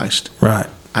of Christ. Right.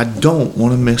 I don't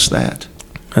want to miss that.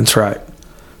 That's right.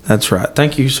 That's right.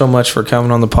 Thank you so much for coming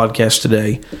on the podcast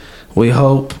today. We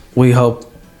hope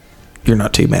you're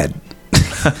not too mad.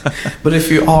 But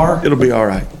if you are, It'll be all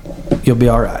right. you'll be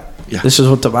all right. Yeah. This is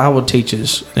what the Bible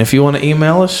teaches. And if you want to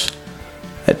email us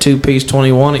at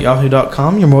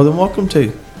 2peas21@yahoo.com, you're more than welcome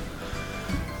to.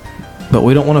 But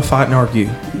we don't want to fight and argue.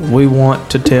 We want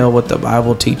to tell what the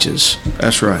Bible teaches.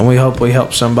 That's right. And we hope we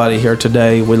help somebody here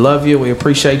today. We love you. We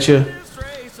appreciate you.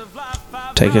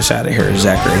 Take us out of here,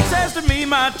 Zachary. Says to me,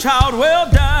 my child, well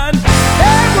done.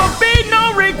 There will be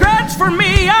no regrets for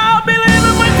me. I'll be